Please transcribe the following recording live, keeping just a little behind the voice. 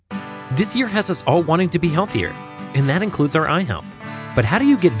This year has us all wanting to be healthier, and that includes our eye health. But how do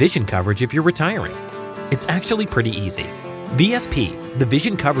you get vision coverage if you're retiring? It's actually pretty easy. VSP, the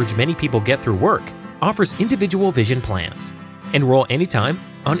vision coverage many people get through work, offers individual vision plans. Enroll anytime,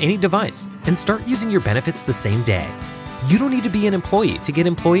 on any device, and start using your benefits the same day. You don't need to be an employee to get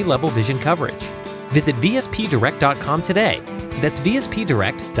employee-level vision coverage. Visit vspdirect.com today. That's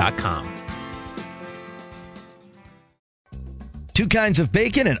vspdirect.com. Two kinds of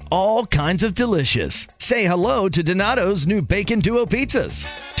bacon and all kinds of delicious. Say hello to Donato's new Bacon Duo pizzas.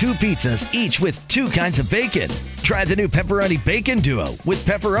 Two pizzas, each with two kinds of bacon. Try the new Pepperoni Bacon Duo with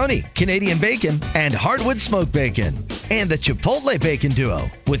pepperoni, Canadian bacon, and hardwood smoked bacon. And the Chipotle Bacon Duo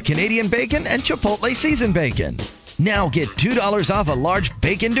with Canadian bacon and Chipotle seasoned bacon. Now get $2 off a large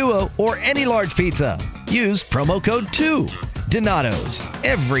Bacon Duo or any large pizza. Use promo code 2. Donato's.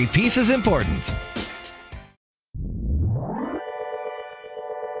 Every piece is important.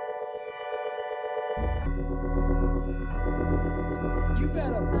 You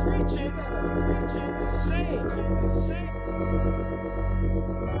better preach it. Say it.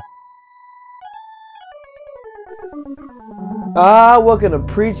 Welcome to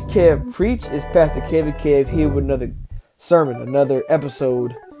Preach Kev Preach. It's Pastor Kevy Kev here with another sermon, another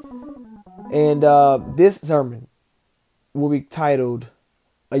episode. And this sermon will be titled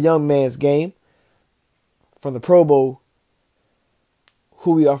A Young Man's Game from the Pro Bowl,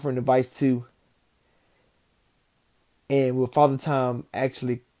 who we offering advice to. And will Father Time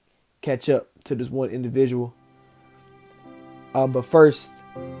actually catch up to this one individual. But first,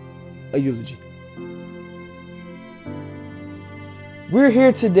 a eulogy. We're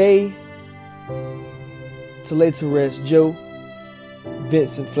here today to lay to rest Joe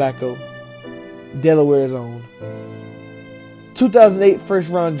Vincent Flacco, Delaware's own. 2008 first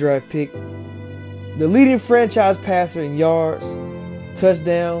round draft pick, the leading franchise passer in yards,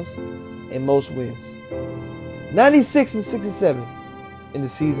 touchdowns, and most wins. 96-67 in the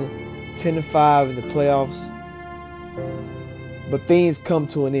season, 10-5 in the playoffs. But things come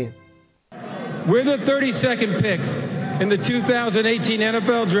to an end. We're the 32nd pick in the 2018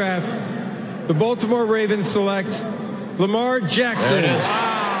 NFL Draft. The Baltimore Ravens select Lamar Jackson.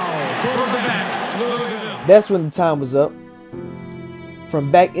 Wow. Quarterback. That's when the time was up.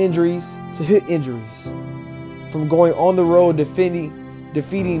 From back injuries to hip injuries. From going on the road defeating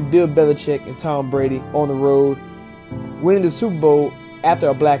Bill Belichick and Tom Brady on the road, winning the Super Bowl after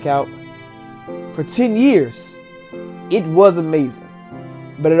a blackout. For 10 years, it was amazing.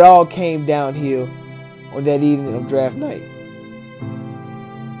 But it all came downhill on that evening of draft night.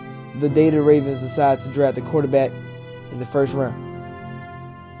 The day the Ravens decided to draft the quarterback in the first round.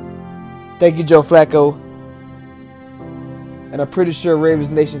 Thank you, Joe Flacco. And I'm pretty sure Ravens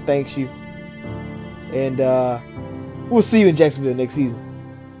Nation thanks you. And we'll see you in Jacksonville next season.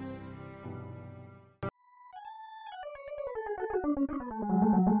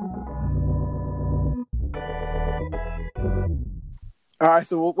 All right,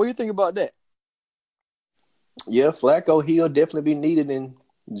 so what do you think about that? Yeah, Flacco, he'll definitely be needed in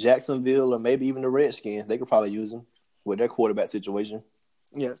Jacksonville or maybe even the Redskins. They could probably use him with their quarterback situation.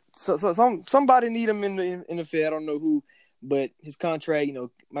 Yeah, so somebody need him in the field. I don't know who, but his contract,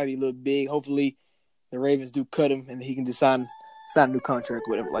 might be a little big. Hopefully, the Ravens do cut him and he can just sign a new contract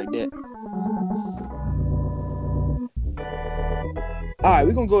with him like that. All right,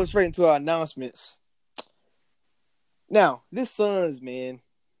 we're gonna go straight into our announcements. Now, this Suns, man,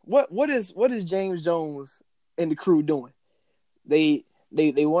 what is James Jones and the crew doing? They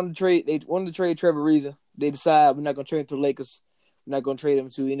wanted to trade. They wanted to trade Trevor Ariza. They decide we're not gonna trade him to the Lakers. We're not gonna trade him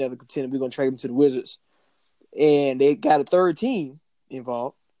to any other contender. We're gonna trade him to the Wizards. And they got a third team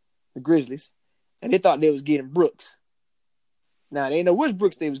involved, the Grizzlies, and they thought they was getting Brooks. Now they didn't know which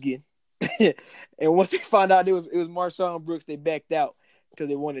Brooks they was getting. And once they found out it was Marshawn Brooks, they backed out because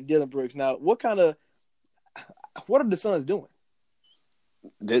they wanted Dylan Brooks. Now, what are the Suns doing?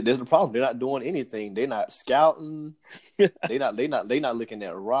 There's the problem. They're not doing anything. They're not scouting. They're not looking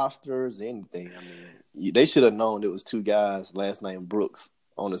at rosters, anything. I mean, they should have known it was two guys, last name Brooks,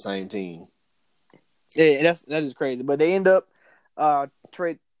 on the same team. Yeah, that is crazy. But they end up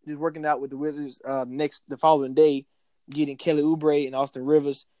just working out with the Wizards the following day, getting Kelly Oubre and Austin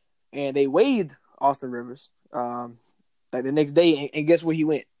Rivers, and they waived Austin Rivers like the next day, and guess where he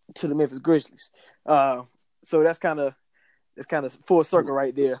went? To the Memphis Grizzlies. So that's kind of full circle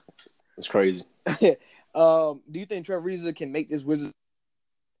right there. It's crazy. Do you think Trevor Ariza can make this Wizards,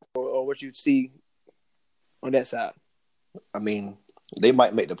 or what you see on that side? I mean, they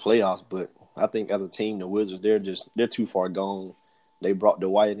might make the playoffs, but I think as a team, the Wizards, they're too far gone. They brought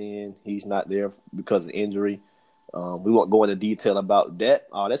Dwight in. He's not there because of injury. We won't go into detail about that,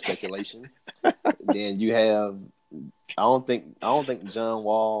 all that speculation. Then you have, I don't think John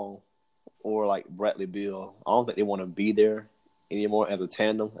Wall or like Bradley Beal, I don't think they want to be there anymore as a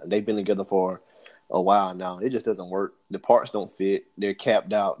tandem. They've been together for a while now. It just doesn't work. The parts don't fit. They're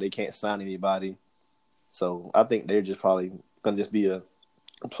capped out. They can't sign anybody. So I think they're just probably going to just be a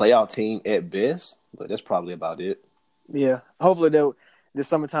playoff team at best, but that's probably about it. Yeah. Hopefully this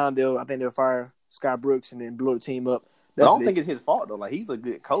summertime I think they'll fire Scott Brooks and then blow the team up. But I don't think it's his fault though. Like, he's a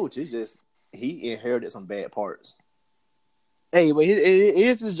good coach. It's just he inherited some bad parts. Hey, but it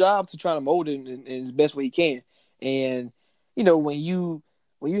is his job to try to mold it in his best way he can. And when you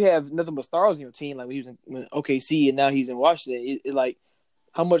have nothing but stars in your team, like when he was in OKC and now he's in Washington, it like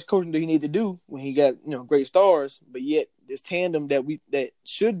how much coaching do he need to do when he got great stars, but yet this tandem that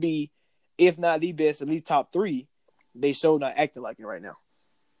should be, if not the best, at least top three, they show not acting like it right now.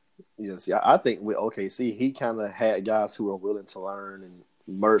 Yeah, see, I think with OKC, he kind of had guys who were willing to learn and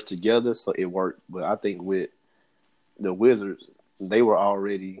merge together, so it worked. But I think with the Wizards, they were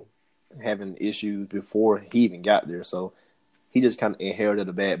already having issues before he even got there, so he just kind of inherited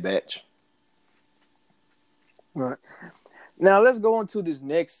a bad batch. All right. Now let's go on to this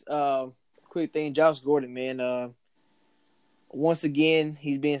next quick thing. Josh Gordon, man. Once again,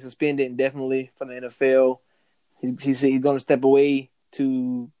 he's being suspended indefinitely from the NFL. He said he's going to step away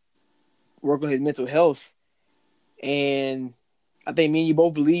to work on his mental health. And I think me and you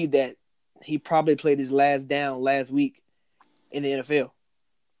both believe that he probably played his last down last week in the NFL.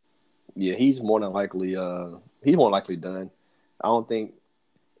 Yeah, he's more than likely done. I don't think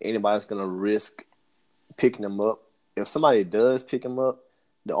anybody's going to risk picking him up. If somebody does pick him up,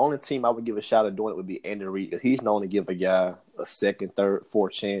 the only team I would give a shot at doing it would be Andy Reid, because he's known to give a guy a second, third,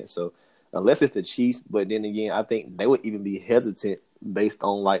 fourth chance. So unless it's the Chiefs, but then again, I think they would even be hesitant based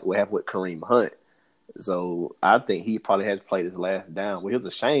on like what happened with Kareem Hunt. So I think he probably has played his last down. Well, it's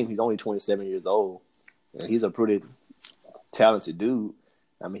a shame he's only 27 years old, and he's a pretty talented dude.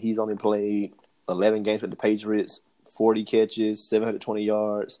 I mean, he's only played 11 games with the Patriots, 40 catches, 720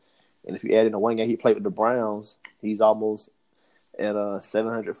 yards. And if you add in the one game he played with the Browns, he's almost at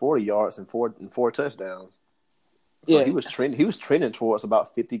 740 yards and four touchdowns. So Yeah, he was trending towards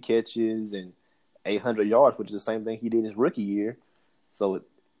about 50 catches and 800 yards, which is the same thing he did his rookie year. So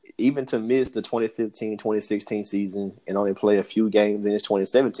even to miss the 2015-2016 season and only play a few games in his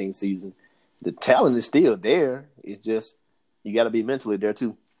 2017 season, the talent is still there. It's just you got to be mentally there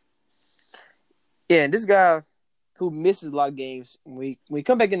too. Yeah, and this guy who misses a lot of games, when he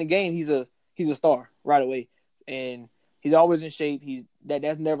come back in the game, he's a star right away, and he's always in shape.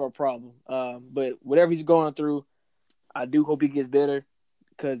 That's never a problem. But whatever he's going through, I do hope he gets better,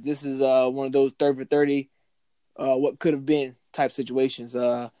 because this is one of those 30 for 30, what could have been type situations.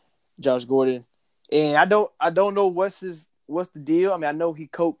 Josh Gordon, and I don't know what's the deal. I mean, I know he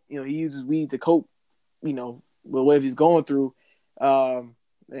uses weed to cope, with whatever he's going through.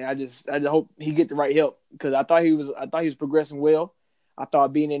 And I just hope he get the right help, because I thought he was progressing well. I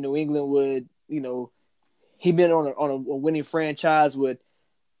thought being in New England would, he been on a winning franchise would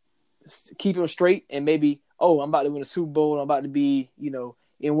keep him straight, and maybe, I'm about to win a Super Bowl. I'm about to be,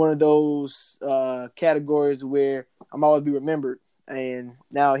 in one of those categories where I'm always be remembered. And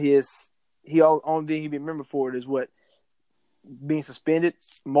now only thing he be remembered for is what, being suspended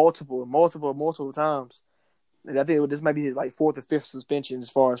multiple times. And I think this might be his like fourth or fifth suspension as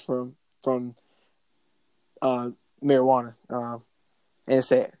far as from marijuana, and it's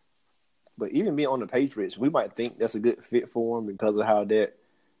sad. But even being on the Patriots, we might think that's a good fit for him because of how that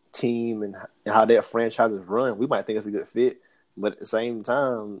team and how that franchise is run. We might think it's a good fit, but at the same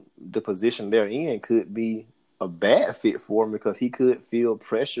time, the position they're in could be a bad fit for him, because he could feel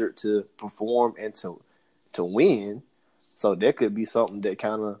pressured to perform and to win. So that could be something that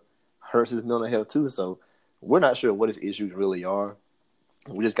kind of hurts his mental health too. So we're not sure what his issues really are.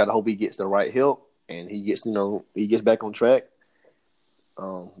 We just got to hope he gets the right help and he gets back on track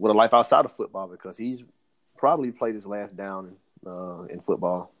with a life outside of football, because he's probably played his last down in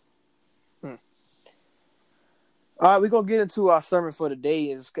football. All right, we're going to get into our sermon for the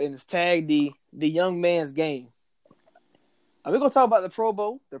day, and it's tagged the young man's game. We're going to talk about the Pro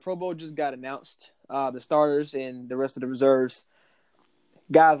Bowl. The Pro Bowl just got announced. The starters and the rest of the reserves.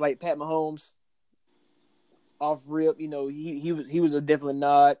 Guys like Pat Mahomes, off rip, he was a definite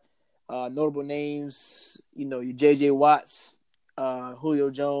nod. Notable names, your J.J. Watts,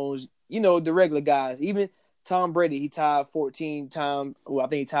 Julio Jones, the regular guys. Even Tom Brady, he tied 14-time. Well, I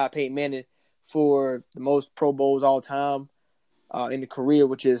think he tied Peyton Manning for the most Pro Bowls all time in the career,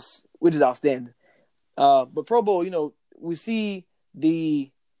 which is outstanding. But Pro Bowl, we see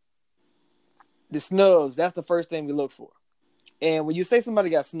the the snubs, that's the first thing we look for. And when you say somebody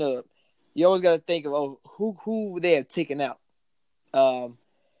got snubbed, you always got to think of who they have taken out.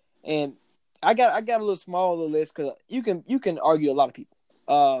 And I got a little list because you can argue a lot of people.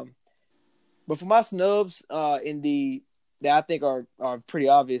 But for my snubs that I think are pretty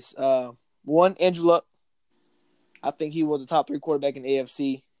obvious. One, Andrew Luck. I think he was the top 3 quarterback in the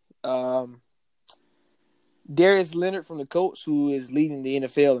AFC. Darius Leonard from the Colts, who is leading the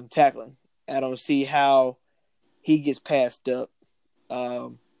NFL in tackling. I don't see how he gets passed up.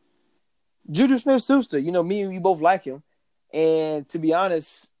 Juju Smith-Schuster, me and you both like him. And to be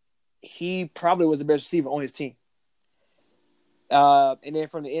honest, he probably was the best receiver on his team. And then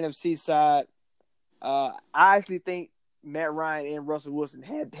from the NFC side, I actually think Matt Ryan and Russell Wilson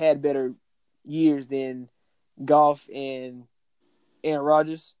had better years than Goff and Aaron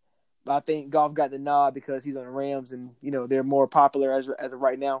Rodgers. But I think Goff got the nod because he's on the Rams, and they're more popular as of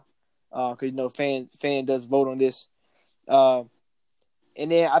right now. Because fan does vote on this. And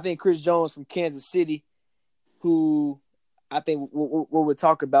then I think Chris Jones from Kansas City, who I think we'll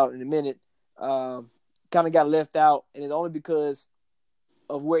talk about in a minute, kind of got left out, and it's only because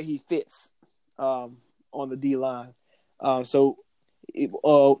of where he fits on the D line. So,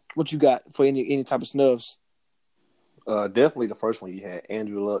 what you got for any type of snubs? Definitely the first one you had,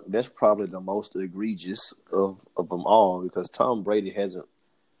 Andrew Luck. That's probably the most egregious of them all because Tom Brady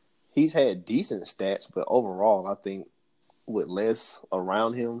he's had decent stats, but overall, I think with less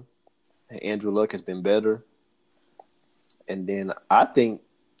around him, Andrew Luck has been better. And then I think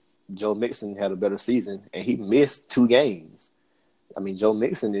Joe Mixon had a better season, and he missed 2 games. I mean, Joe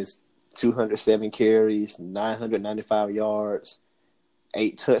Mixon is 207 carries, 995 yards,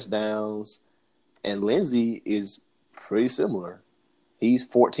 8 touchdowns, and Lindsey is pretty similar. He's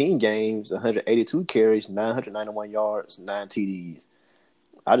 14 games, 182 carries, 991 yards, 9 TDs.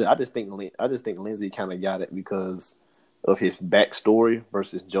 I just think Lindsey kind of got it because of his backstory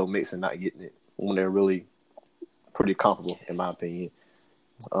versus Joe Mixon not getting it when they're really pretty comparable, in my opinion.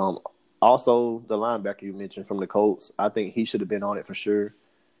 Also, the linebacker you mentioned from the Colts, I think he should have been on it for sure.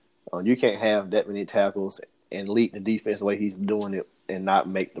 You can't have that many tackles and lead the defense the way he's doing it and not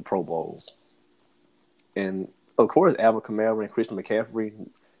make the Pro Bowl. And, of course, Alvin Kamara and Christian McCaffrey,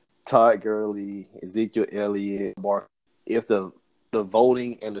 Todd Gurley, Ezekiel Elliott, Mark. If the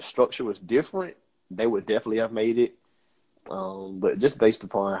voting and the structure was different, they would definitely have made it. But just based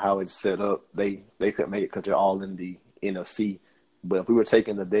upon how it's set up, they couldn't make it because they're all in the NFC. But if we were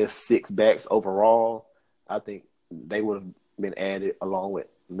taking the best 6 backs overall, I think they would have been added along with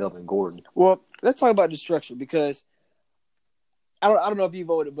Melvin Gordon. Well, let's talk about the structure because I don't know if you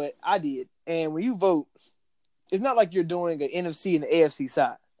voted, but I did. And when you vote, it's not like you're doing an NFC and the AFC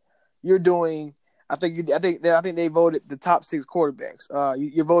side. You're doing. I think they voted the top 6 quarterbacks.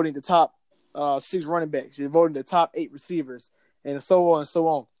 You're voting the top 6 running backs. You're voting the top 8 receivers, and so on and so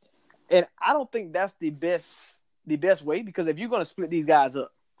on. And I don't think that's the best way because if you're going to split these guys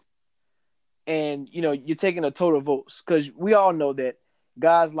up, and you're taking a total votes, because we all know that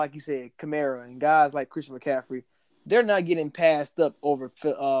guys like you said, Kamara, and guys like Christian McCaffrey, they're not getting passed up over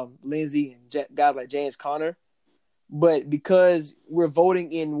Lindsey and guys like James Conner. But because we're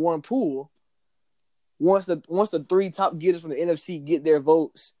voting in one pool, once the 3 top getters from the NFC get their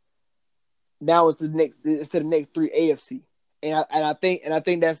votes, now it's to the next 3 AFC, and I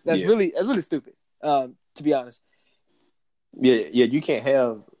think that's really stupid. To be honest. Yeah, you can't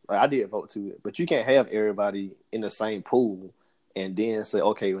have. I did vote to it, but you can't have everybody in the same pool and then say,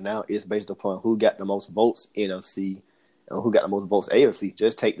 okay, well now it's based upon who got the most votes NFC and who got the most votes AFC.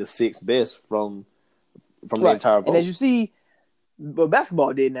 Just take the 6 best from the entire vote. And as you see, what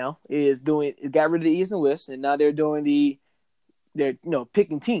basketball did now is it got rid of the East and West, and now they're doing they're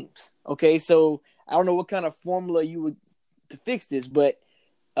picking teams. Okay, so I don't know what kind of formula you would to fix this, but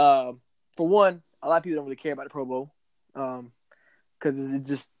for one, a lot of people don't really care about the Pro Bowl because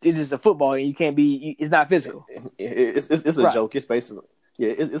it's just a football and you can't be. It's not physical. It's a joke. It's basically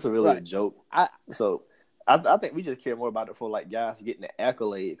it's a really a joke. I think we just care more about it for like guys getting the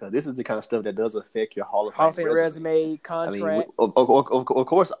accolade because this is the kind of stuff that does affect your Hall of Fame resume, contract. I mean,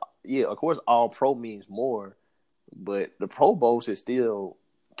 of course, all pro means more, but the Pro Bowl should still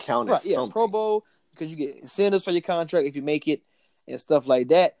count as something. Pro Bowl because you get incentives for your contract if you make it and stuff like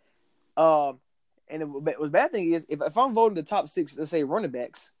that. And the bad thing is if I'm voting the top 6, let's say running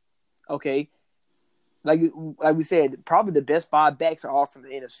backs, okay, like we said, probably the best 5 backs are all from the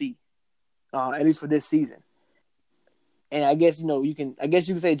NFC. At least for this season, and I guess you can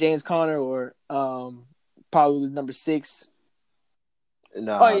say James Conner or probably number 6.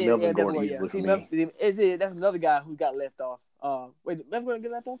 Melvin Gordon easily for me. That's another guy who got left off. Wait, Melvin Gordon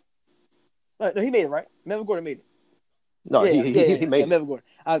get left off? No, he made it, right? Melvin Gordon made it. No, Yeah, he made it. Melvin Gordon.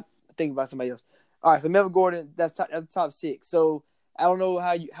 I think about somebody else. All right, so Melvin Gordon, that's the top 6. So I don't know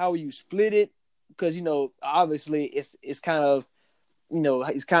how you split it because obviously it's kind of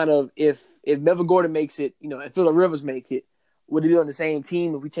if Melvin Gordon makes it, if Phillip Rivers make it, would it be on the same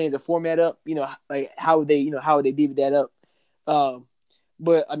team if we change the format up? Like how would they divvy that up?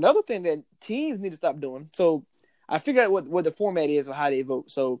 But another thing that teams need to stop doing. So I figured out what the format is or how they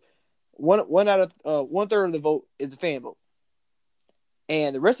vote. So one third of the vote is the fan vote,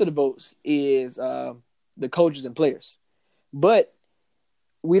 and the rest of the votes is the coaches and players. But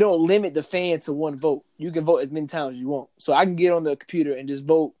we don't limit the fan to one vote. You can vote as many times as you want. So I can get on the computer and just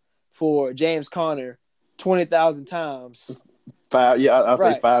vote for James Conner 20,000 times. 5, yeah, I'll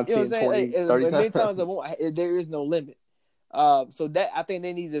say Right. 5, You know 10, what I'm 20, saying? 30 As many times. times as I want. There is no limit. So that I think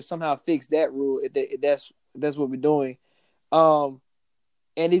they need to somehow fix that rule if that's what we're doing.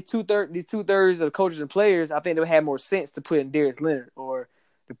 And these two thirds of the coaches and players, I think they would have more sense to put in Darius Leonard or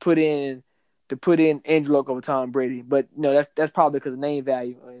to put in Andrew Luck over Tom Brady. But that's probably because of name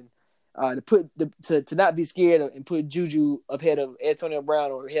value and to not be scared and put Juju ahead of Antonio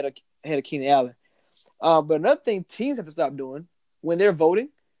Brown or ahead of Keenan Allen. But another thing teams have to stop doing when they're voting,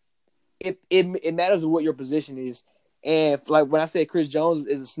 it matters what your position is. And like when I said Chris Jones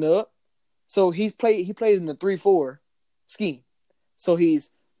is a snub, so he plays in the 3-4 scheme. So he's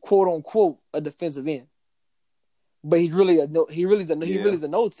quote unquote a defensive end, but he's really a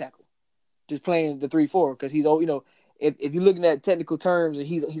nose tackle, just playing the 3-4 because he's if you're looking at technical terms,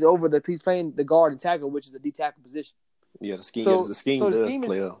 he's playing the guard and tackle, which is a D tackle position. Yeah, the scheme. So The scheme the does scheme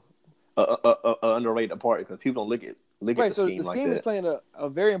play a underrated part because people don't look at the so scheme the like scheme that. is playing a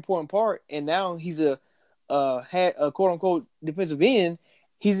very important part, and now he's a quote unquote defensive end.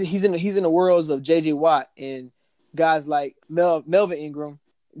 He's in the worlds of J.J. Watt and guys like Melvin Ingram,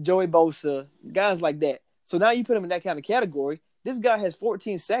 Joey Bosa, guys like that. So now you put him in that kind of category. This guy has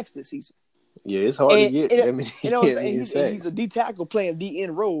 14 sacks this season. Yeah, it's hard to get. What I'm saying? He's a D tackle playing D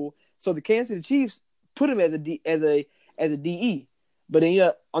end role. So the Kansas City Chiefs put him as a DE. But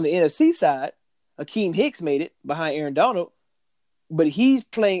then on the NFC side, Akeem Hicks made it behind Aaron Donald, but he's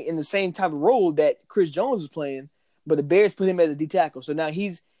playing in the same type of role that Chris Jones is playing. But the Bears put him as a D tackle. So now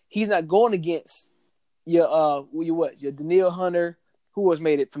he's not going against your Danielle Hunter, who has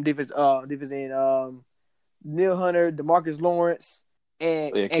made it from defense end. Danielle Hunter, DeMarcus Lawrence,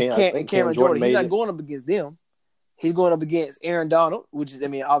 and Cameron Jordan. He's not going up against them. He's going up against Aaron Donald, which is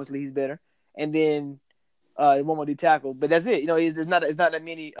obviously he's better, and then one more D tackle. But that's it. It's not that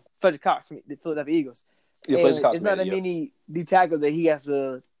many Fletcher Cox from the Philadelphia Eagles. Yeah, Fletcher Cox it's not that many D tackles that he has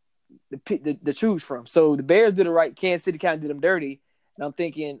to choose from. So the Bears did it right. Kansas City kind of did them dirty, and I'm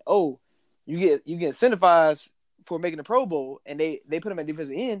thinking, oh, you get incentivized for making the Pro Bowl, and they put him at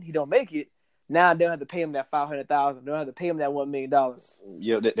defensive end. He don't make it. Now they don't have to pay him that $500,000. They don't have to pay him that $1 million.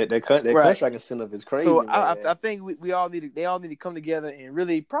 Yeah, that contract incentive is crazy. So man. I think they all need to come together and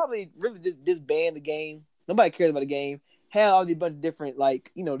really just disband the game. Nobody cares about the game. Have all these bunch of different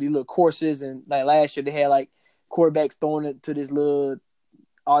these little courses, and like last year they had quarterbacks throwing it to this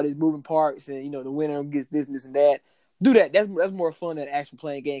all these moving parts, and the winner gets this and this and that. Do that. That's more fun than actually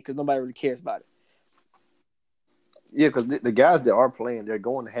playing a game because nobody really cares about it. Yeah, because the guys that are playing, they're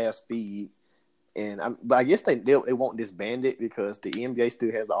going to half speed. But I guess they won't disband it because the NBA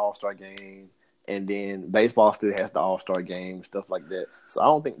still has the All-Star game, and then baseball still has the All-Star game, stuff like that. So I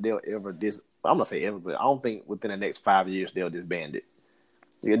don't think they'll ever I'm going to say ever, but I don't think within the next 5 years they'll disband it.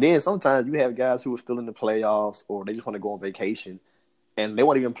 And then sometimes you have guys who are still in the playoffs or they just want to go on vacation, and they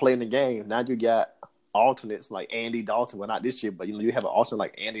won't even play in the game. Now you got alternates like Andy Dalton. Well, not this year, but you have an alternate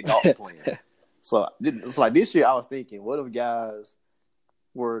like Andy Dalton playing. So it's like this year I was thinking, what if guys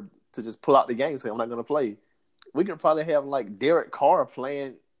were to just pull out the game and say, I'm not going to play? We could probably have Derek Carr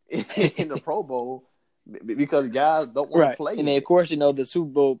playing in the Pro Bowl because guys don't want to play. And then, of course, the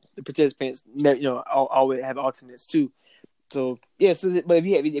Super Bowl, the participants, always have alternates too. So, yeah, but if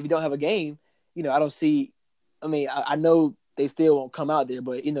you don't have a game, I don't see – I know they still won't come out there,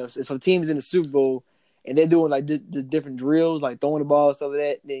 but, if some teams in the Super Bowl and they're doing, the different drills, like throwing the ball and stuff like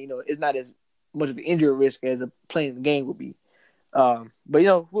that, then, it's not as much of an injury risk as playing the game would be. But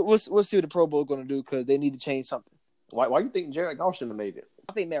we'll see what the Pro Bowl is going to do because they need to change something. Why do you think Jared Goff shouldn't have made it?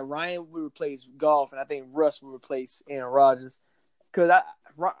 I think Matt Ryan will replace Goff, and I think Russ will replace Aaron Rodgers. Because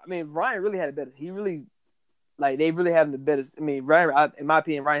Ryan really had a better. He really they really having the better. Ryan, in my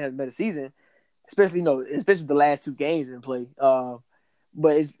opinion, Ryan has a better season, especially especially the last 2 games in play.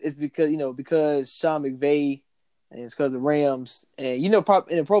 But it's because Sean McVay, and it's because of the Rams, and in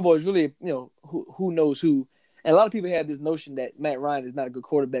the Pro Bowl is really who knows who. And a lot of people have this notion that Matt Ryan is not a good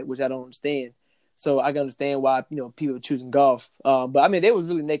quarterback, which I don't understand. So I can understand why people are choosing Goff. But I mean, they was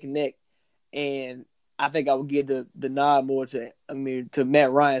really neck and neck, and I think I would give the nod more to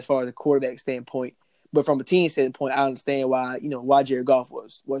Matt Ryan as far as a quarterback standpoint. But from a team standpoint, I understand why Jared Goff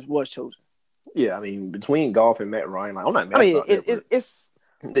was chosen. Yeah, I mean, between Goff and Matt Ryan, I'm not mad about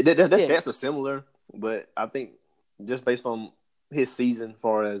that. That's a similar, but I think just based on his season, as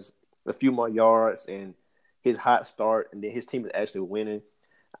far as a few more yards and his hot start, and then his team is actually winning,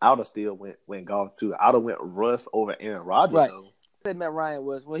 I would have still went Goff too. I would have went Russ over Aaron Rodgers though. Said Matt Ryan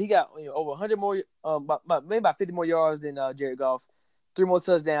he got over 100 more, maybe about 50 more yards than Jared Goff, 3 more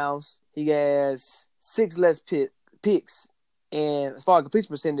touchdowns. He has 6 less picks, and as far as completion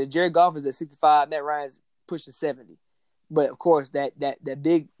percentage, Jared Goff is at 65, Matt Ryan's pushing 70. But of course, that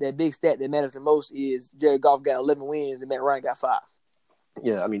big stat that matters the most is Jared Goff got 11 wins and Matt Ryan got 5.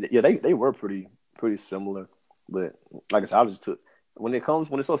 Yeah, I mean, they were pretty similar, but like I said, I just took when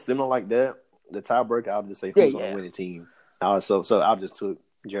it's so similar like that, the tiebreaker, I'll just say who's on the winning team. So I just took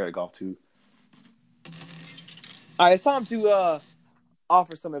Jared Goff too. All right, it's time to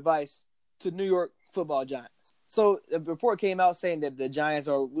offer some advice to New York Football Giants. So a report came out saying that the Giants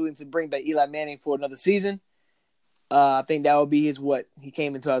are willing to bring back Eli Manning for another season. I think that would be he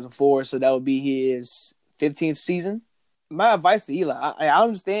came in 2004, so that would be his 15th season. My advice to Eli, I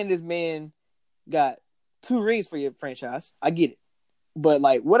understand this man got 2 rings for your franchise. I get it. But,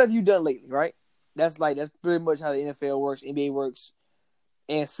 what have you done lately, right? That's pretty much how the NFL works, NBA works.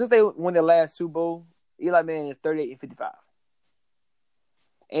 And since they won their last Super Bowl, Eli Manning is 38-55.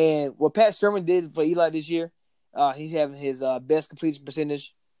 And what Pat Sherman did for Eli this year, he's having his best completion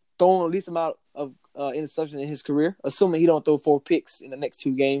percentage, throwing the least amount of interception in his career, assuming he don't throw 4 picks in the next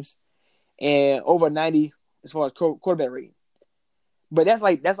 2 games, and over 90 as far as quarterback rating. But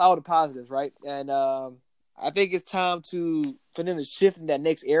that's all the positives, right? And I think it's time for them to shift in that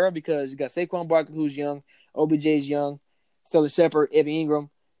next era because you got Saquon Barkley, who's young, OBJ's young, Sterling Shepard, Evan Ingram.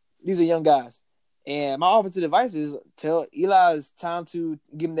 These are young guys. And my offensive advice is tell Eli it's time to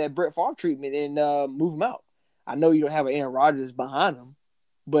give him that Brett Favre treatment and move him out. I know you don't have an Aaron Rodgers behind him,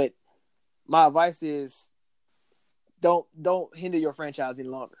 but my advice is don't hinder your franchise any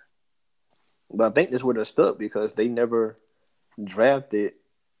longer. But I think that's where they're stuck because they never drafted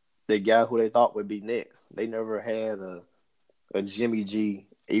the guy who they thought would be next. They never had a Jimmy G,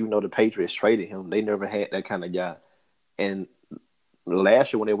 even though the Patriots traded him. They never had that kind of guy. And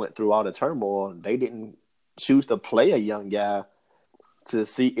last year when they went through all the turmoil, they didn't choose to play a young guy to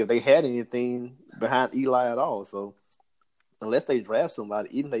see if they had anything behind Eli at all. So unless they draft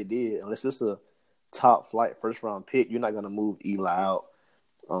somebody, even they did, unless it's a top flight first round pick, you're not going to move Eli out.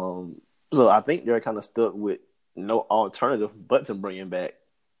 So I think they're kind of stuck with no alternative but to bring him back.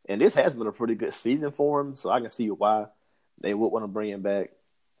 And this has been a pretty good season for him, so I can see why they would want to bring him back.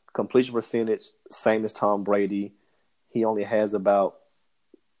 Completion percentage, same as Tom Brady. He only has about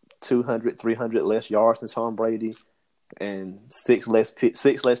 200, 300 less yards than Tom Brady and 6 less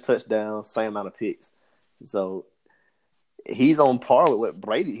touchdowns, same amount of picks. So he's on par with what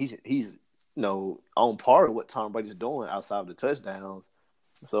Brady – he's on par with what Tom Brady's doing outside of the touchdowns.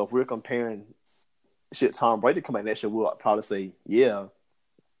 So if we're comparing should Tom Brady come back next year, we'll probably say, yeah.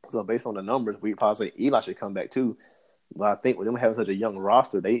 So based on the numbers, we'd probably say Eli should come back too. But I think with them having such a young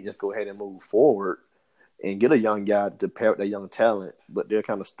roster, they just go ahead and move forward and get a young guy to pair with that young talent. But they're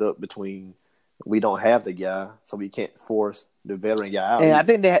kind of stuck between we don't have the guy, so we can't force the veteran guy out. And I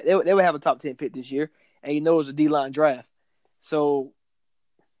think they would have a top 10 pick this year, and it's a D-line draft. So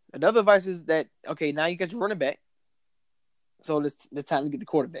another advice is that, okay, now you got your running back. So it's time to get the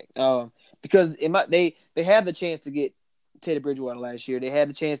quarterback. Because they had the chance to get Teddy Bridgewater last year. They had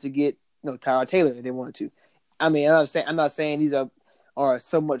the chance to get Tyrod Taylor if they wanted to. I mean, I'm not saying these are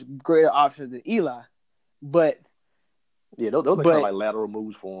so much greater options than Eli, but yeah, those are kind of like lateral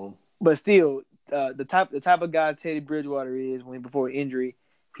moves for him. But still, the type of guy Teddy Bridgewater is before injury,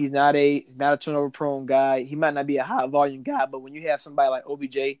 he's not a turnover prone guy. He might not be a high volume guy, but when you have somebody like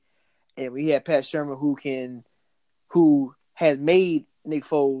OBJ, and we have Pat Shermer who has made Nick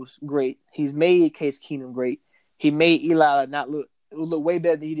Foles great. He's made Case Keenum great. He made Eli look way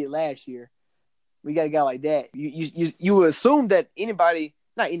better than he did last year. We got a guy like that. You would assume that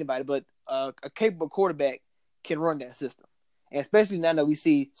not anybody, but a capable quarterback can run that system. And especially now that we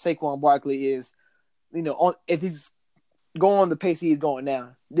see Saquon Barkley is, if he's going the pace he is going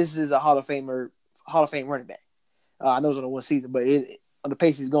now, this is a Hall of Fame running back. I know it's only one season, but on the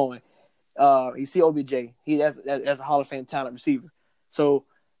pace he's going. You see OBJ. That's a Hall of Fame talent receiver. So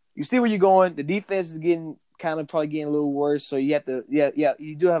you see where you're going. The defense is probably getting a little worse. So you have to,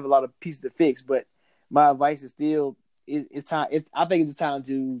 you do have a lot of pieces to fix. But my advice is still it's time. I think it's time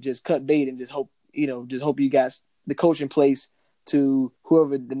to just cut bait and just hope you guys the coach in place to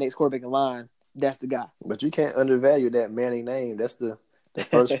whoever the next quarterback in line. That's the guy. But you can't undervalue that Manning name. That's the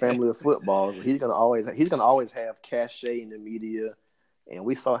first family of footballs. He's gonna always have cachet in the media. And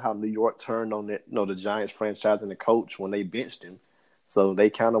we saw how New York turned on the Giants franchise and the coach when they benched him. So they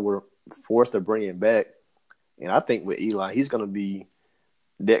kind of were forced to bring him back. And I think with Eli, he's going to be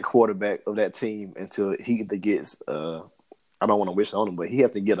that quarterback of that team until he either gets I don't want to wish on him, but he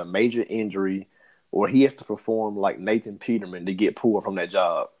has to get a major injury or he has to perform like Nathan Peterman to get pulled from that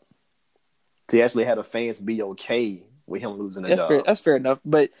job. To actually have the fans be okay with him losing the job. That's fair enough.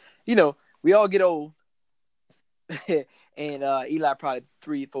 But, we all get old. And Eli probably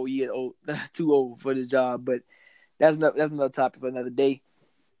 3-4 years old, too old for this job. But that's another topic for another day.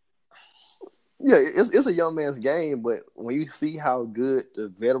 Yeah, it's a young man's game, but when you see how good the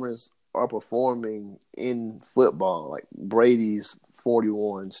veterans are performing in football, like Brady's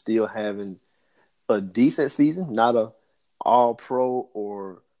 41 still having a decent season, not a all-pro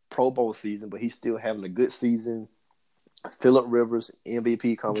or Pro Bowl season, but he's still having a good season. Phillip Rivers,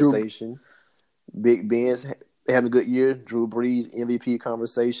 MVP conversation. Big Ben's having a good year. Drew Brees, MVP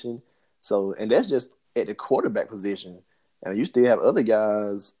conversation. So, and that's just at the quarterback position. And you still have other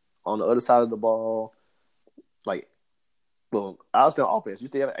guys on the other side of the ball. I was still offense. You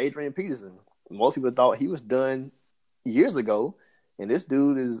still have Adrian Peterson. Most people thought he was done years ago. And this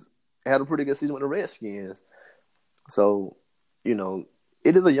dude had a pretty good season with the Redskins. So,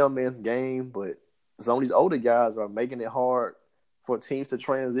 it is a young man's game, but some of these older guys are making it hard for teams to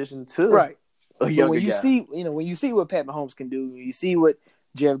transition to a younger guy. When you see what Pat Mahomes can do, you see what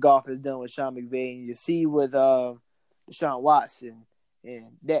Jared Goff has done with Sean McVay, and you see what Deshaun Watson and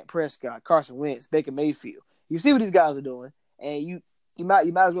Dak Prescott, Carson Wentz, Baker Mayfield. You see what these guys are doing, and you might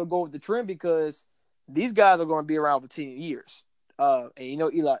as well go with the trend because these guys are going to be around for 10 years. And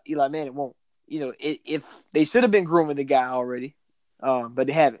Eli Manning won't. If they should have been grooming the guy already, but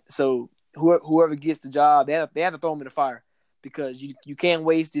they haven't. So whoever gets the job, they have to throw him in the fire because you can't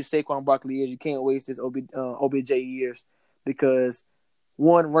waste this Saquon Barkley years. You can't waste this OBJ years because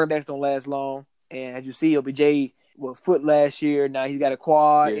one, running backs don't last long, and as you see, OBJ foot last year. Now he's got a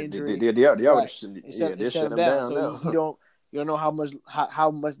quad injury. They already shut him down so now. You don't know how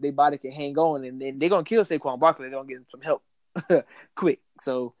much their body can hang on, and then they're gonna kill Saquon Barkley. They're gonna get him some help quick.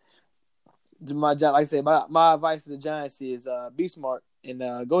 So my advice to the Giants is be smart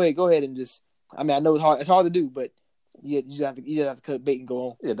and go ahead and just. I mean, I know it's hard to do, but you just have to cut bait and go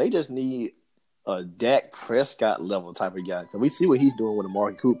on. Yeah, they just need a Dak Prescott level type of guy. So we see what he's doing with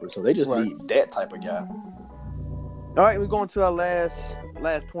Amari Cooper. So they just need that type of guy. All right, we're going to our last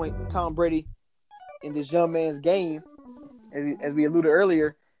point. Tom Brady in this young man's game, as we alluded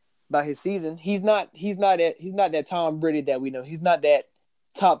earlier about his season. He's not that Tom Brady that we know. He's not that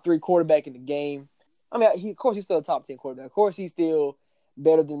top 3 quarterback in the game. I mean, of course he's still a top 10 quarterback. Of course he's still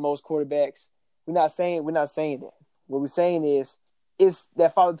better than most quarterbacks. We're not saying that. What we're saying is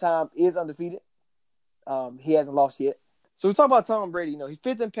that Father Time is undefeated. He hasn't lost yet. So we talk about Tom Brady. He's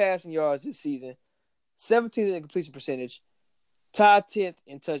 5th in passing yards this season, 17th in completion percentage, tied 10th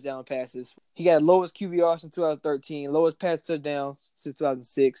in touchdown passes. He got the lowest QBR since 2013, lowest pass touchdown since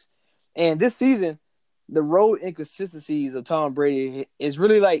 2006. And this season, the road inconsistencies of Tom Brady is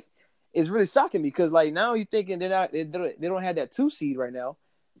really shocking because now you're thinking they don't have that 2 seed right now,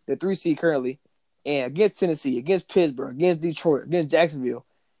 the 3 seed currently. And against Tennessee, against Pittsburgh, against Detroit, against Jacksonville,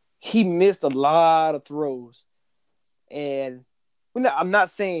 he missed a lot of throws. And I'm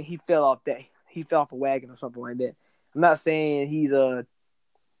not saying he fell off a wagon or something like that. I'm not saying he's a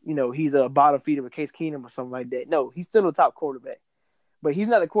bottom feeder with Case Keenum or something like that. No, he's still a top quarterback. But he's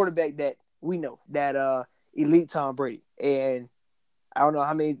not a quarterback that we know, that elite Tom Brady. And I don't know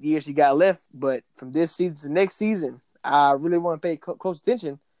how many years he got left, but from this season to next season, I really want to pay close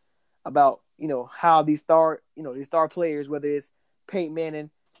attention about how these star players, whether it's Peyton Manning,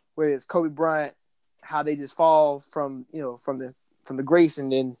 whether it's Kobe Bryant, how they just fall from the grace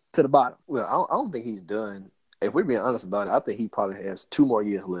and then to the bottom. Well, I don't think he's done. If we're being honest about it, I think he probably has 2 more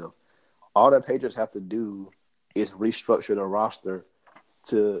years left. All the Patriots have to do is restructure the roster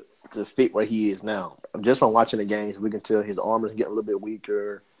to fit where he is now. Just from watching the games, we can tell his arm is getting a little bit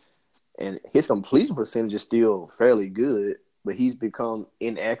weaker, and his completion percentage is still fairly good, but he's become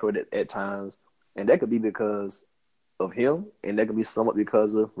inaccurate at times, and that could be because of him, and that could be somewhat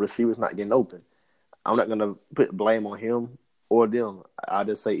because of receivers not getting open. I'm not going to put blame on him or them. I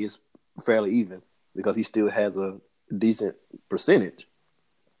just say it's fairly even because he still has a decent percentage.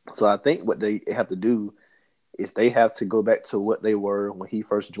 So I think what they have to do is they have to go back to what they were when he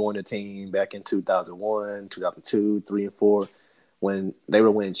first joined the team back in 2001, 2002, 3, and 4, when they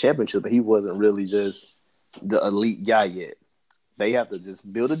were winning championships, but he wasn't really just the elite guy yet. They have to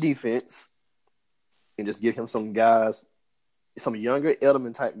just build a defense and just give him some guys, some younger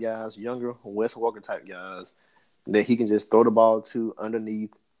Edelman type guys, younger Wes Walker type guys that he can just throw the ball to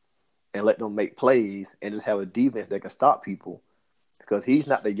underneath and let them make plays and just have a defense that can stop people. Because he's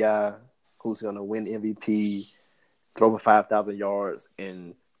not the guy who's going to win MVP, throw for 5,000 yards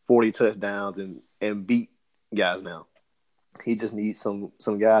and 40 touchdowns and beat guys now. He just needs some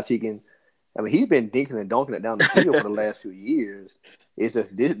guys he can. I mean, he's been dinking and donking it down the field for the last few years. It's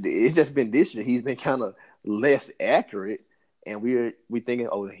just been this year he's been kind of less accurate, and we thinking,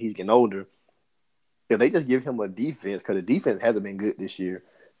 oh, he's getting older. If they just give him a defense, because the defense hasn't been good this year,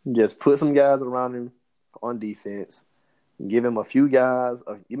 just put some guys around him on defense, give him a few guys,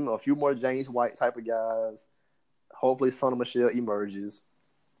 give him a few more James White type of guys. Hopefully, Sonny Michel emerges,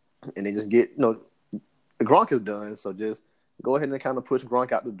 and then just get Gronk is done, so just go ahead and kind of push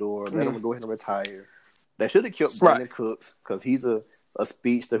Gronk out the door. Let him go ahead and retire. They should have kept Brandon Cooks because he's a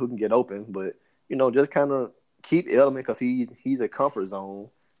speedster who can get open. But, just kind of keep Edelman because he's a comfort zone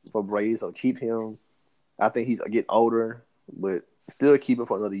for Brady. So keep him. I think he's getting older, but still keep him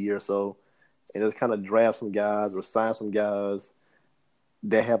for another year or so. And just kind of draft some guys or sign some guys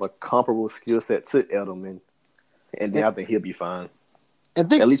that have a comparable skill set to Edelman. And then I think he'll be fine.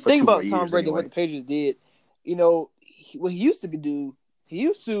 And at least for think 2 more about Tom years Brady, anyway. what the Patriots did. What he used to do, he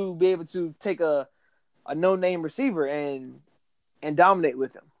used to be able to take a no-name receiver and dominate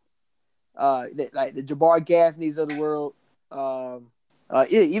with him. Like the Jabbar Gaffneys of the world.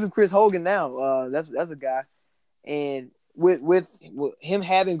 Even Chris Hogan now. That's a guy. And with him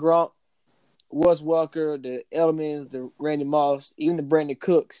having Gronk, Wes Welker, the Edelmans, the Randy Moss, even the Brandon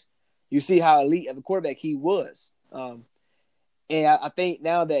Cooks, you see how elite of a quarterback he was. And I think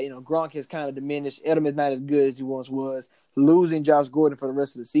now that Gronk has kind of diminished, Edelman's not as good as he once was. Losing Josh Gordon for the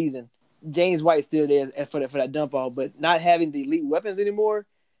rest of the season, James White's still there for that dump off, but not having the elite weapons anymore.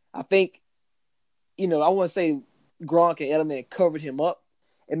 I think, I want to say Gronk and Edelman covered him up.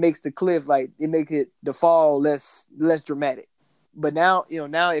 It makes the cliff the fall less dramatic. But now,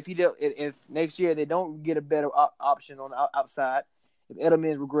 if next year they don't get a better option on the outside, if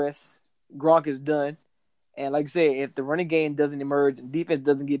Edelman regress, Gronk is done. And like I said, if the running game doesn't emerge and defense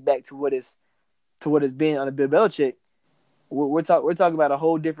doesn't get back to what it's been under Bill Belichick, we're talking about a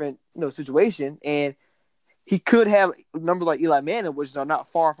whole different situation. And he could have numbers like Eli Manning, which are not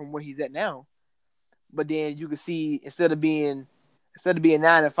far from where he's at now. But then you can see instead of being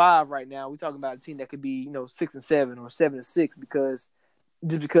 9-5 right now, we're talking about a team that could be 6-7 or 7-6 because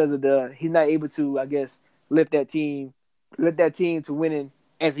of he's not able to, I guess, lift that team to winning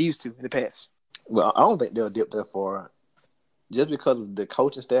as he used to in the past. Well, I don't think they'll dip that far. Just because of the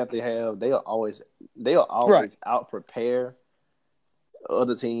coaching staff they have, they'll always out prepare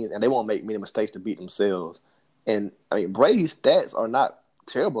other teams, and they won't make many mistakes to beat themselves. And I mean, Brady's stats are not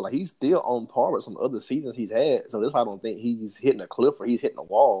terrible. Like, he's still on par with some other seasons he's had. So that's why I don't think he's hitting a cliff or he's hitting a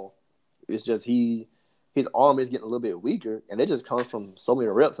wall. It's just his arm is getting a little bit weaker, and it just comes from so many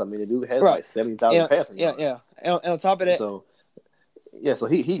reps. I mean, the dude has like 70,000 passing yards. Yeah. And on top of that, so he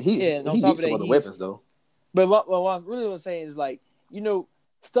needs some other weapons though. But what I really was saying is, like,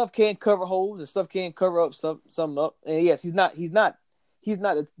 stuff can't cover holes and stuff can't cover up something up. And yes, he's not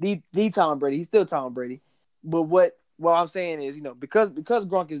the Tom Brady. He's still Tom Brady. But what I'm saying is, because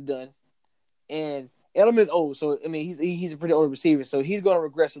Gronk is done and Edelman is old, so I mean he's a pretty old receiver, so he's going to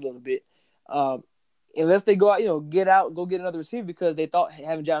regress a little bit. Unless they go out, go get another receiver because they thought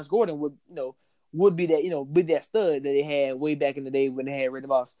having Josh Gordon would be that stud that they had way back in the day when they had Randy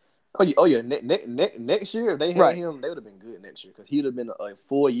Moss. Oh yeah. Next year, if they had him, they would have been good next year because he'd have been a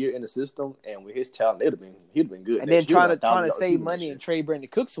full year in the system, and with his talent, he'd have been good. And then trying to save money and trade Brandon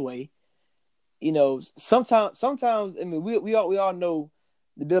Cooks away. Sometimes I mean we all know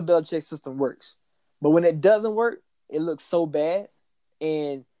the Bill Belichick system works, but when it doesn't work, it looks so bad.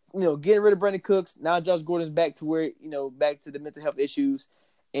 And getting rid of Brandon Cooks, now Josh Gordon's back to where back to the mental health issues,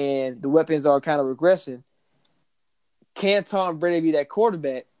 and the weapons are kind of regressing. Can Tom Brady be that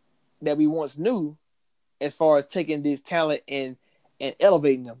quarterback that we once knew, as far as taking this talent and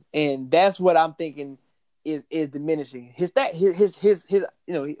elevating them? And that's what I'm thinking is diminishing. His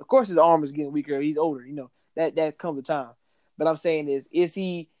of course his arm is getting weaker. He's older, that comes with time. But I'm saying is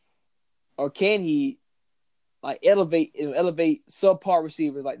he or can he like elevate subpar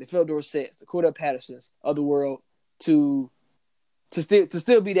receivers like the Phil Dorsetts, the Cordell Pattersons of the world to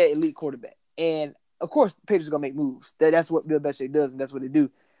still be that elite quarterback? And of course, the Patriots are gonna make moves. That's what Bill Belichick does, and that's what they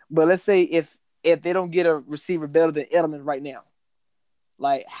do. But let's say if if they don't get a receiver better than Edelman right now,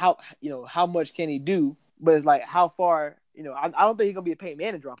 like how much can he do? But it's like how far, I don't think he's gonna be a Peyton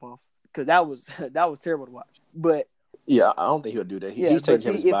Manning drop off because that was that was terrible to watch. But yeah, I don't think he'll do that. He's taking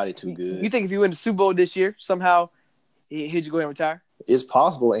care of his body too good. You think if he win the Super Bowl this year, somehow he'd go ahead and retire? It's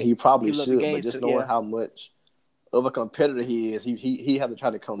possible, and he probably should. Game, but just knowing how much of a competitor he is, he have to try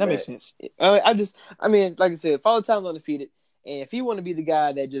to come back. That makes sense. I mean, like I said, Father Time's undefeated, and if he want to be the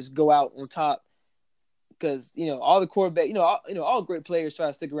guy that just go out on top, because all the quarterback, all great players try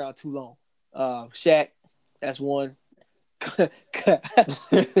to stick around too long. Shaq, that's one. That cut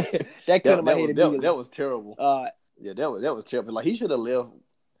my head immediately. That was terrible. Yeah, that was terrible. Like he should have left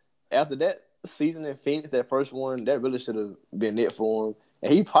after that season in Phoenix. That first one, that really should have been it for him.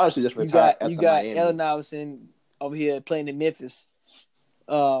 And he probably should just retire. You got Allen Iverson over here playing in Memphis.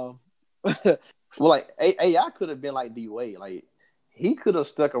 Well, like AI could have been like D-Wade. Like he could have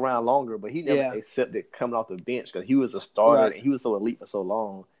stuck around longer, but he never accepted coming off the bench because he was a starter and he was so elite for so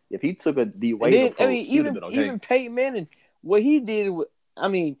long. If he took a D-Wade approach, he would have been okay. Even Peyton Manning, what he did,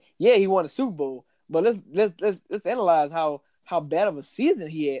 he won a Super Bowl, but let's analyze how bad of a season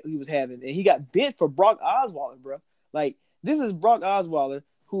he was having, and he got benched for Brock Osweiler, bro. Like this is Brock Osweiler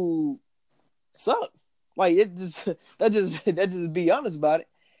who sucked. Like that just be honest about it,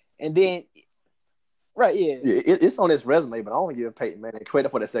 and then it's on his resume, but I don't give Peyton Manning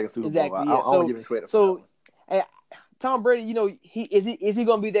credit for that second Super Bowl. I don't give him credit. For that. Tom Brady, is he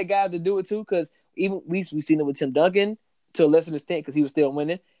gonna be that guy to do it too? Because even we've seen it with Tim Duncan to a lesser extent because he was still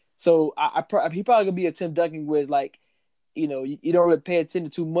winning. So he probably gonna be a Tim Duncan where it's like, you don't really pay attention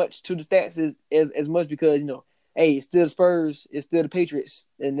too much to the stats as much because hey, it's still the Spurs, it's still the Patriots,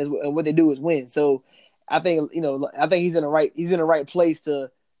 and what they do is win. So I think he's in the right place to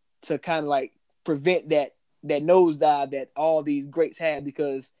kind of like prevent that nosedive that all these greats had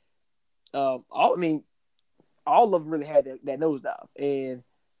because all of them really had that nosedive. And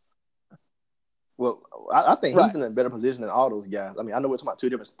well, I think he's in a better position than all those guys. I mean, I know we're talking about two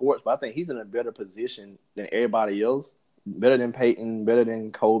different sports, but I think he's in a better position than everybody else. Better than Peyton, better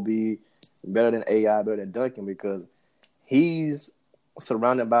than Kobe, better than AI, better than Duncan because he's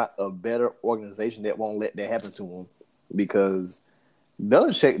surrounded by a better organization that won't let that happen to him. Because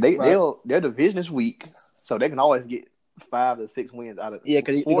Belichick, their division is weak, so they can always get 5 to 6 wins out of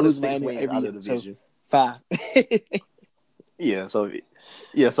because you lose Miami every out of the division. So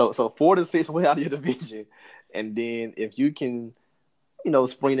 5. So 4 to 6 wins out of your division, and then if you can,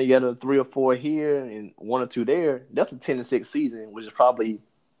 spring together 3 or 4 here and 1 or 2 there, that's a 10-6 season, which is probably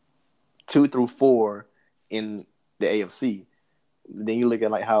 2 through 4 in the AFC. Then you look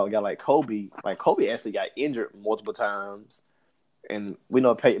at like how a guy like Kobe actually got injured multiple times, and we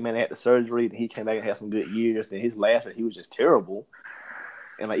know Peyton Manning had the surgery, and he came back and had some good years. Then his last year he was just terrible,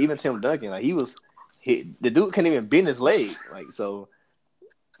 and like even Tim Duncan, like the dude can't even bend his leg, like so.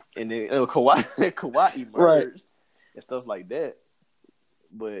 And then Kawhi emerged and stuff like that.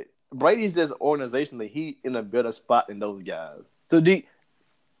 But Brady's just organizationally, he in a better spot than those guys. So do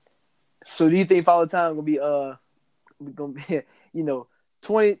you think Father Time gonna be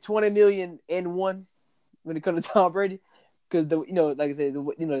 20 million and one when it comes to Tom Brady? Because like I said,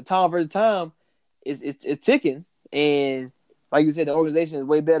 the Tom versus Time is ticking, and like you said, the organization is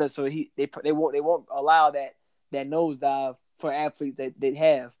way better. So they won't allow that nosedive for athletes that they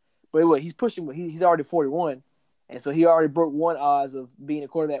have. But he's pushing. He's already 41, and so he already broke one odds of being a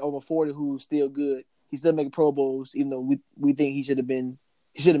quarterback over 40 who's still good. He's still making Pro Bowls, even though we think he should have made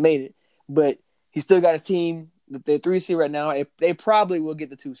it. But he still got his team. They're 3 seed right now. They probably will get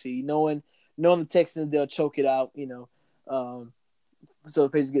the 2 seed, knowing the Texans, they'll choke it out. So the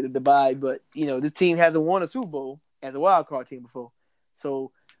Patriots get the bye. But this team hasn't won a Super Bowl as a wild card team before.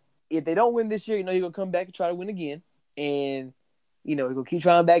 So if they don't win this year, you're gonna come back and try to win again, and you're gonna keep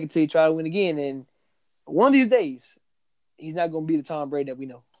trying back until you try to win again. And one of these days, he's not gonna be the Tom Brady that we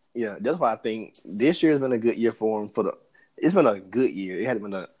know. Yeah, that's why I think this year has been a good year for him. It's been a good year.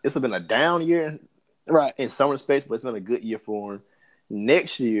 It's been a down year, right? In some respects, but it's been a good year for him.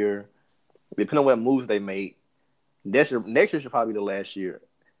 Next year, depending on what moves they make, next year should probably be the last year.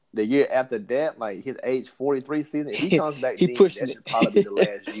 The year after that, like his age 43 season, if he comes back, that should probably be the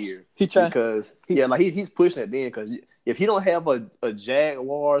last year. He's pushing it then because if he don't have a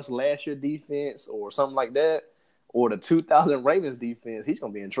Jaguars last year defense or something like that, or the 2000 Ravens defense, he's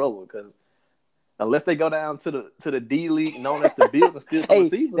gonna be in trouble because unless they go down to the D League, known as the Bills, and still some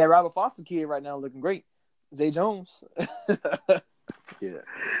receivers. That Robert Foster kid right now looking great, Zay Jones. Yeah.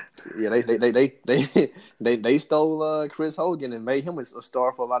 They stole Chris Hogan and made him a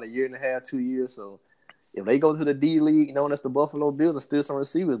star for about a year and a half, 2 years. So if they go to the D League, known as the Buffalo Bills, and steal some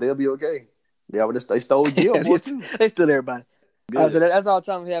receivers, they'll be okay. Yeah, but they stole Gilmore too. They stole everybody. Good. So that's all the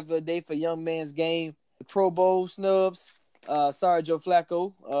time we have for the day for Young Man's Game. The Pro Bowl snubs. Sorry, Joe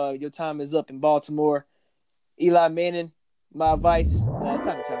Flacco. Your time is up in Baltimore. Eli Manning, my advice. It's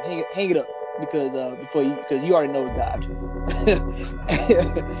time to hang it up because you already know the dodge.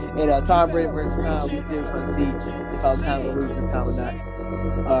 And Tom Brady versus Tom, we still trying to see if our time will lose this time or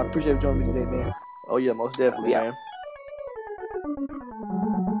not. Appreciate you joining me today, man. Oh yeah, most definitely, man.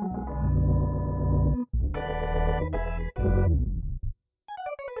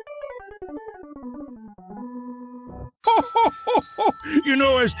 You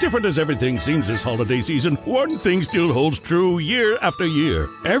know, as different as everything seems this holiday season, one thing still holds true year after year.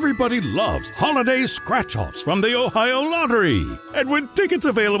 Everybody loves holiday scratch-offs from the Ohio Lottery. And with tickets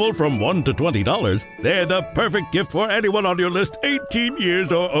available from $1 to $20, they're the perfect gift for anyone on your list 18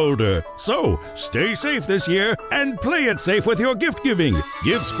 years or older. So, stay safe this year and play it safe with your gift giving.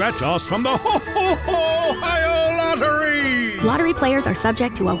 Give scratch-offs from the Ohio Lottery! Lottery players are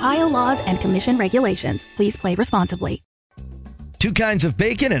subject to Ohio laws and commission regulations. Please play responsibly. Two kinds of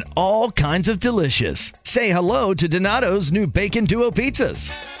bacon and all kinds of delicious. Say hello to Donato's new Bacon Duo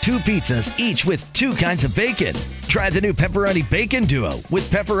pizzas. Two pizzas, each with two kinds of bacon. Try the new Pepperoni Bacon Duo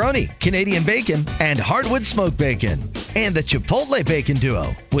with pepperoni, Canadian bacon, and hardwood smoked bacon. And the Chipotle Bacon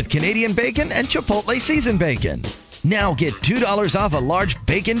Duo with Canadian bacon and Chipotle seasoned bacon. Now get $2 off a large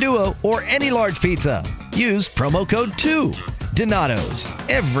Bacon Duo or any large pizza. Use promo code 2. Donato's.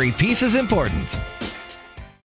 Every piece is important.